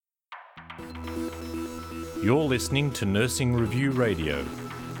You're listening to Nursing Review Radio.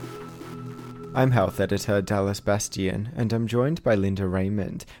 I'm Health Editor Dallas Bastian, and I'm joined by Linda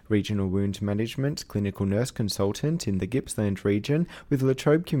Raymond, Regional Wound Management Clinical Nurse Consultant in the Gippsland region with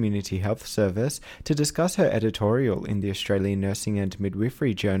Latrobe Community Health Service, to discuss her editorial in the Australian Nursing and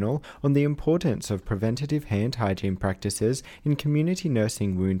Midwifery Journal on the importance of preventative hand hygiene practices in community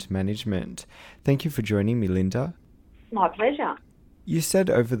nursing wound management. Thank you for joining me, Linda. My pleasure. You said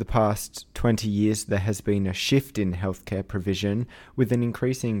over the past 20 years there has been a shift in healthcare provision, with an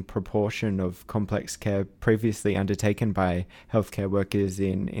increasing proportion of complex care previously undertaken by healthcare workers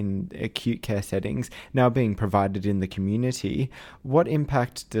in acute care settings now being provided in the community. What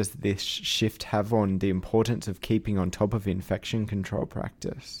impact does this shift have on the importance of keeping on top of infection control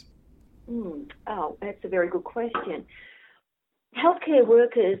practice? Oh, that's a very good question. Healthcare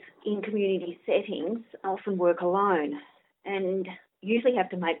workers in community settings often work alone and usually have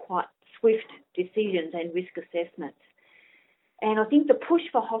to make quite swift decisions and risk assessments. And I think the push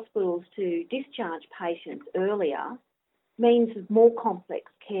for hospitals to discharge patients earlier means more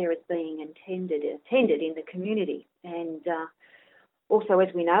complex care is being attended in the community. And also,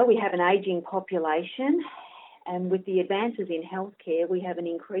 as we know, we have an ageing population, and with the advances in healthcare, we have an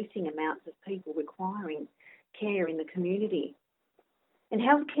increasing amount of people requiring care in the community. And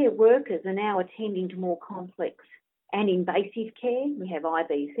healthcare workers are now attending to more complex and invasive care. We have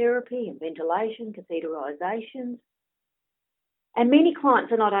IV therapy and ventilation, catheterisations. And many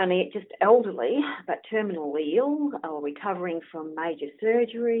clients are not only just elderly, but terminally ill or recovering from major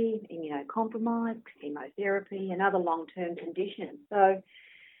surgery, immunocompromised, chemotherapy and other long-term conditions. So,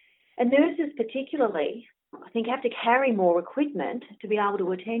 and nurses particularly, I think, have to carry more equipment to be able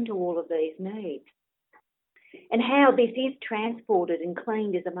to attend to all of these needs. And how this is transported and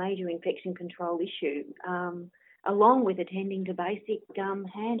cleaned is a major infection control issue, along with attending to basic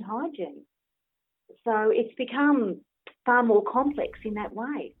hand hygiene. So it's become far more complex in that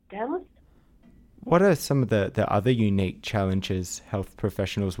way. Dallas? What are some of the other unique challenges health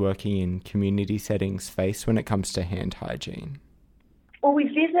professionals working in community settings face when it comes to hand hygiene? Well, we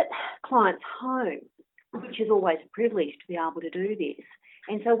visit clients' homes, which is always a privilege to be able to do this.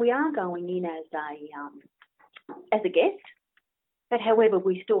 And so we are going in as a guest, but however,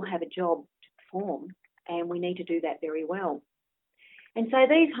 we still have a job to perform, and we need to do that very well. And so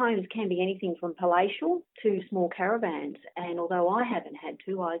these homes can be anything from palatial to small caravans. And although I haven't had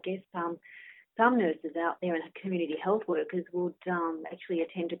to, I guess some nurses out there and community health workers would actually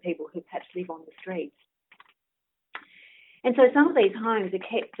attend to people who perhaps live on the streets. And so some of these homes are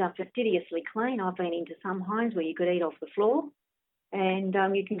kept fastidiously clean. I've been into some homes where you could eat off the floor, and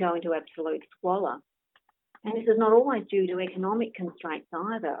you can go into absolute squalor. And this is not always due to economic constraints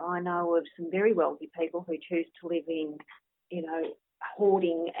either. I know of some very wealthy people who choose to live in,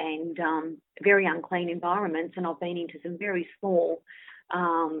 hoarding and very unclean environments. And I've been into some very small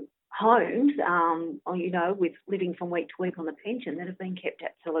homes, with living from week to week on the pension that have been kept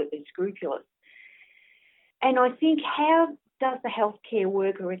absolutely scrupulous. And I think, how does the healthcare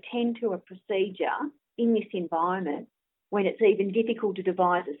worker attend to a procedure in this environment when it's even difficult to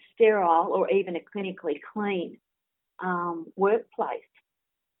devise a sterile or even a clinically clean workplace?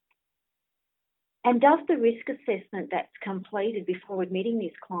 And does the risk assessment that's completed before admitting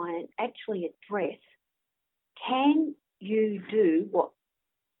this client actually address, can you do what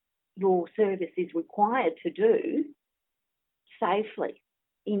your service is required to do safely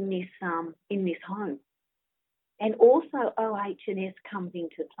in this home? And also OH&S comes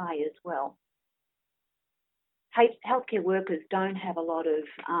into play as well. Healthcare workers don't have a lot of,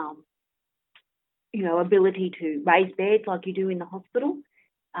 ability to raise beds like you do in the hospital,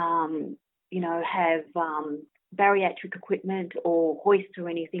 have bariatric equipment or hoists or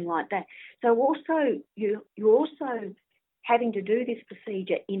anything like that. So also, you're also having to do this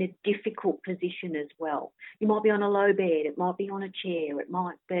procedure in a difficult position as well. You might be on a low bed, it might be on a chair, it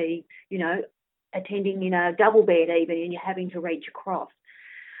might be, attending in a double bed even, and you're having to reach across.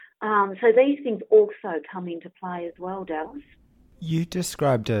 So these things also come into play as well, Dallas. You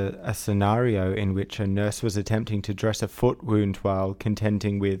described a scenario in which a nurse was attempting to dress a foot wound while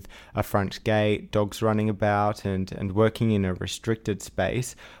contending with a front gate, dogs running about, and working in a restricted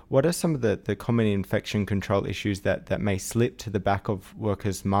space. What are some of the common infection control issues that may slip to the back of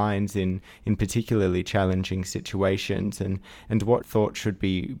workers' minds in particularly challenging situations, and what thought should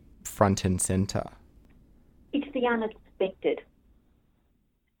be front and centre? It's the unexpected.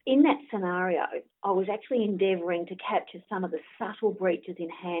 In that scenario, I was actually endeavouring to capture some of the subtle breaches in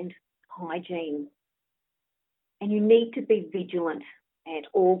hand hygiene. And you need to be vigilant at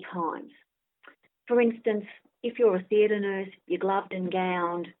all times. For instance, if you're a theatre nurse, you're gloved and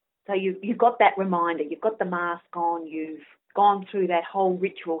gowned, So you've got that reminder, you've got the mask on, you've gone through that whole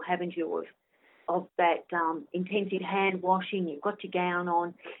ritual, haven't you, of that intensive hand washing, you've got your gown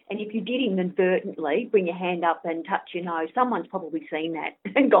on, and if you did inadvertently bring your hand up and touch your nose, someone's probably seen that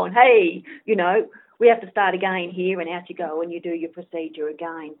and gone, hey, we have to start again here, and out you go and you do your procedure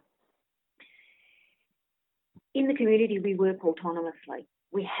again. In the community, we work autonomously.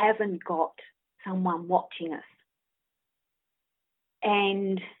 We haven't got someone watching us.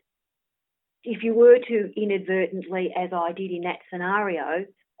 And if you were to inadvertently, as I did in that scenario,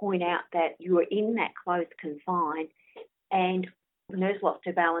 point out that you were in that close confine and the nurse lost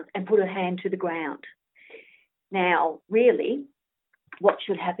her balance and put her hand to the ground. Now, really, what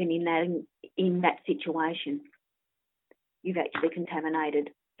should happen in that situation? You've actually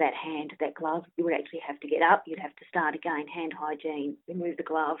contaminated that hand, that glove. You would actually have to get up. You'd have to start again, hand hygiene, remove the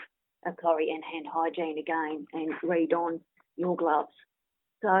glove, and hand hygiene again, and re-don your gloves.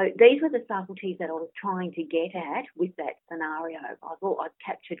 So these were the subtleties that I was trying to get at with that scenario. I thought I'd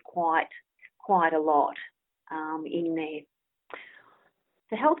captured quite a lot in there.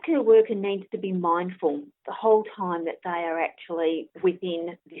 The healthcare worker needs to be mindful the whole time that they are actually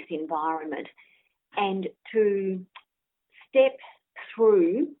within this environment, and to step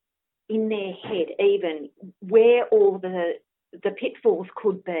through in their head even where all the pitfalls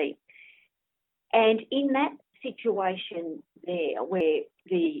could be. And in that situation there, where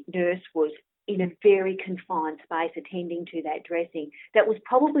the nurse was in a very confined space attending to that dressing, that was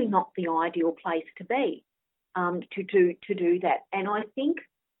probably not the ideal place to be to do that. And I think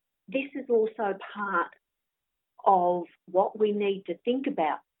this is also part of what we need to think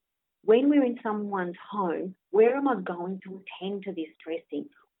about. When we're in someone's home, where am I going to attend to this dressing?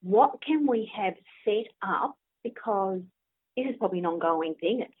 What can we have set up? Because this is probably an ongoing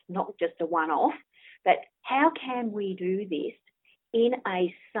thing. It's not just a one-off. But how can we do this in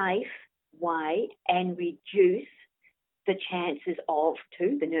a safe way and reduce the chances of,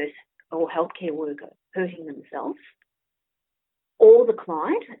 to the nurse or healthcare worker, hurting themselves, or the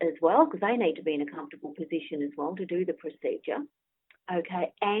client as well, because they need to be in a comfortable position as well to do the procedure,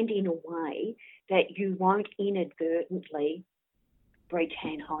 okay, and in a way that you won't inadvertently breach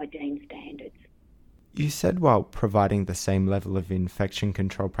hand hygiene standards. You said while providing the same level of infection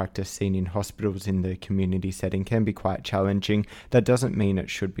control practice seen in hospitals in the community setting can be quite challenging, that doesn't mean it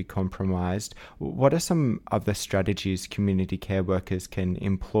should be compromised. What are some other strategies community care workers can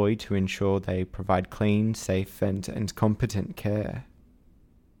employ to ensure they provide clean, safe and competent care?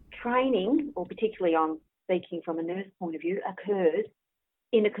 Training, or particularly I'm speaking from a nurse point of view, occurs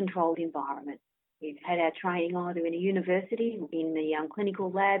in a controlled environment. We've had our training either in a university, in the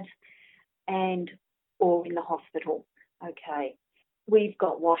clinical labs, or in the hospital. Okay, we've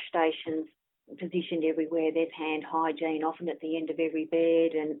got wash stations positioned everywhere. There's hand hygiene often at the end of every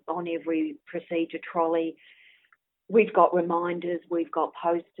bed and on every procedure trolley. We've got reminders, we've got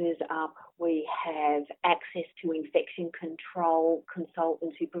posters up, we have access to infection control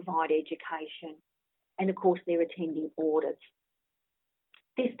consultants who provide education, and of course they're attending audits.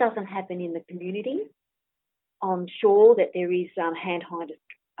 This doesn't happen in the community. I'm sure that there is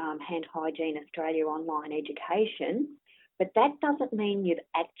Hand Hygiene Australia online education, but that doesn't mean you've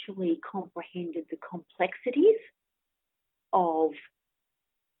actually comprehended the complexities of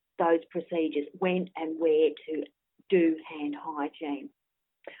those procedures, when and where to do hand hygiene.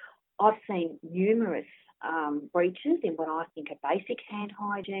 I've seen numerous breaches in what I think are basic hand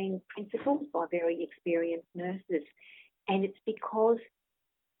hygiene principles by very experienced nurses, and it's because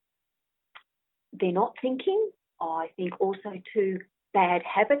they're not thinking. I think also too, bad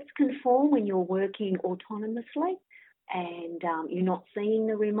habits can form when you're working autonomously and you're not seeing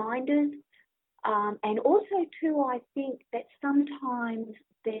the reminders. And also too, I think that sometimes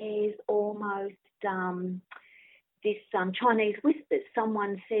there's almost this Chinese whispers.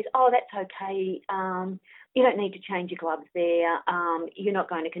 Someone says, oh, that's okay, you don't need to change your gloves there, you're not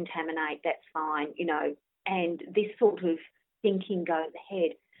going to contaminate, that's fine, and this sort of thinking goes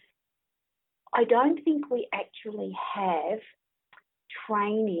ahead. I don't think we actually have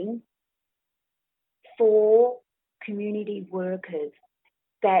training for community workers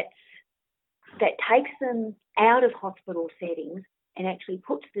that takes them out of hospital settings and actually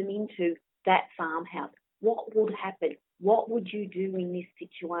puts them into that farmhouse. What would happen? What would you do in this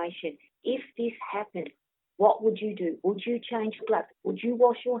situation? If this happened, what would you do? Would you change your gloves? Would you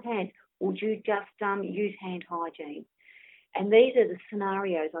wash your hands? Would you just use hand hygiene? And these are the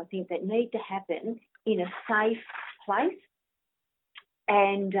scenarios, I think, that need to happen in a safe place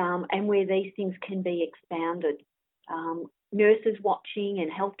and where these things can be expounded. Nurses watching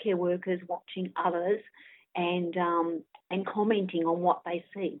and healthcare workers watching others and commenting on what they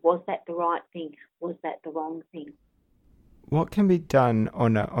see. Was that the right thing? Was that the wrong thing? What can be done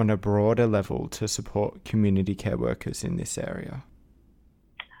on a broader level to support community care workers in this area?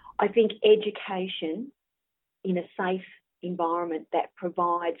 I think education in a safe environment that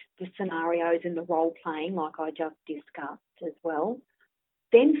provides the scenarios and the role playing, like I just discussed as well,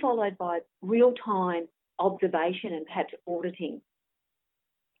 then followed by real-time observation and perhaps auditing.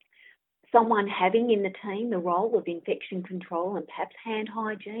 Someone having in the team the role of infection control and perhaps hand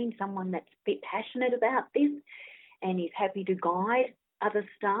hygiene, someone that's a bit passionate about this and is happy to guide other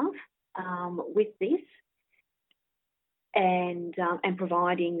staff with this, and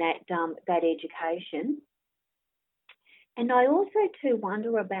providing that education. And I also too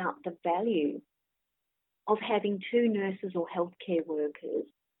wonder about the value of having two nurses or healthcare workers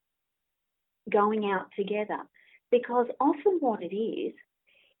going out together, because often what it is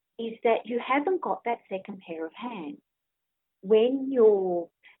that you haven't got that second pair of hands. When you're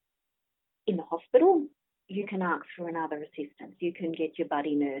in the hospital, you can ask for another assistance. You can get your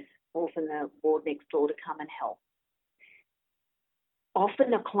buddy nurse or from the ward next door to come and help.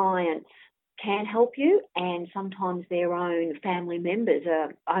 Often the clients can help you, and sometimes their own family members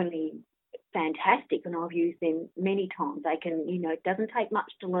are only fantastic, and I've used them many times. They can, it doesn't take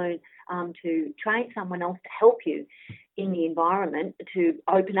much to learn to train someone else to help you in the environment, to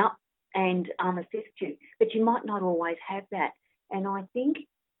open up and assist you. But you might not always have that. And I think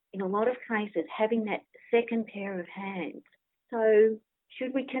in a lot of cases, having that second pair of hands. So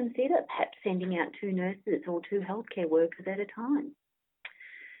should we consider perhaps sending out two nurses or two healthcare workers at a time?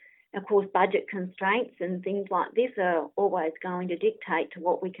 Of course, budget constraints and things like this are always going to dictate to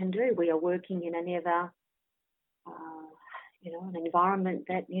what we can do. We are working in an ever, an environment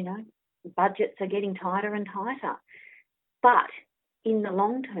that, budgets are getting tighter and tighter. But in the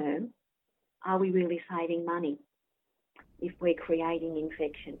long term, are we really saving money if we're creating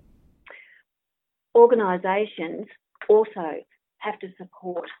infection? Organisations also have to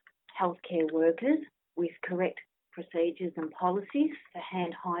support healthcare workers with correct procedures and policies for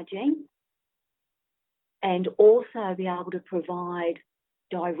hand hygiene, and also be able to provide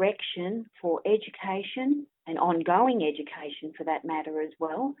direction for education and ongoing education, for that matter as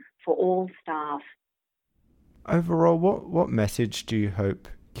well, for all staff. Overall, what message do you hope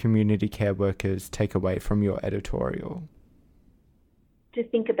community care workers take away from your editorial? To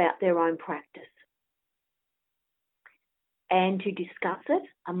think about their own practice and to discuss it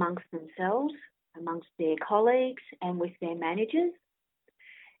amongst themselves, amongst their colleagues and with their managers.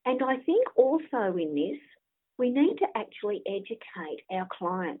 And I think also in this, we need to actually educate our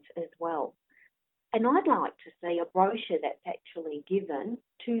clients as well. And I'd like to see a brochure that's actually given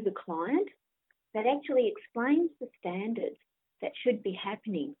to the client that actually explains the standards that should be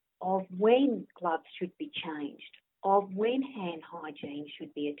happening, of when gloves should be changed, of when hand hygiene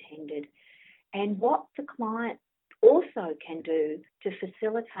should be attended, and what the client also can do to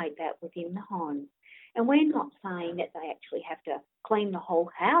facilitate that within the home. And we're not saying that they actually have to clean the whole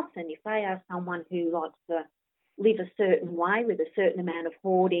house, and if they are someone who likes to live a certain way with a certain amount of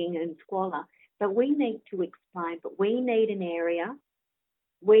hoarding and squalor, but we need to explain, but we need an area,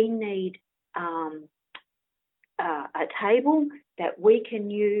 we need a table that we can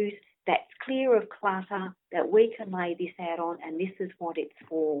use that's clear of clutter, that we can lay this out on, and this is what it's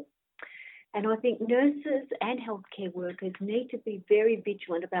for. And I think nurses and healthcare workers need to be very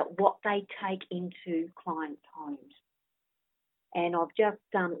vigilant about what they take into clients' homes. And I've just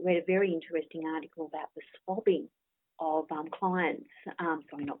read a very interesting article about the swabbing of clients,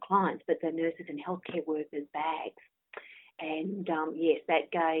 not clients, but the nurses and healthcare workers' bags. And yes,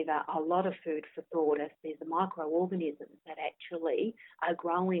 that gave a lot of food for thought, as there's the microorganisms that actually are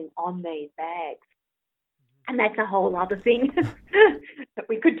growing on these bags. And that's a whole other thing that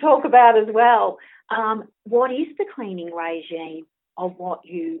we could talk about as well. What is the cleaning regime of what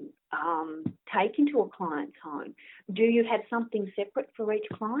you take into a client's home? Do you have something separate for each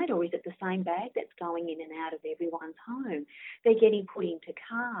client, or is it the same bag that's going in and out of everyone's home? They're getting put into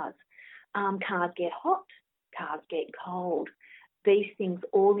cars. Cars get hot, cars get cold. These things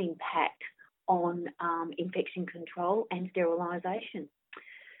all impact on infection control and sterilisation.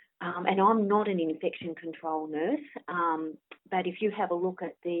 And I'm not an infection control nurse, but if you have a look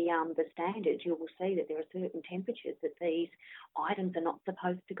at the standards, you will see that there are certain temperatures that these items are not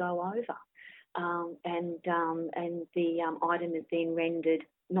supposed to go over, and the item is then rendered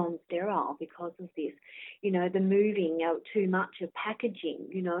non-sterile because of this. The moving too much of packaging,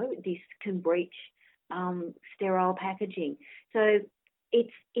 this can breach sterile packaging. So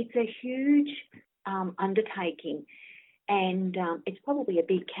it's a huge undertaking. And it's probably a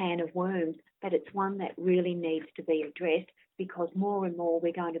big can of worms, but it's one that really needs to be addressed because more and more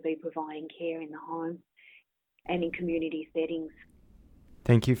we're going to be providing care in the home and in community settings.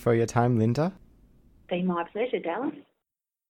 Thank you for your time, Linda. Been my pleasure, Dallas.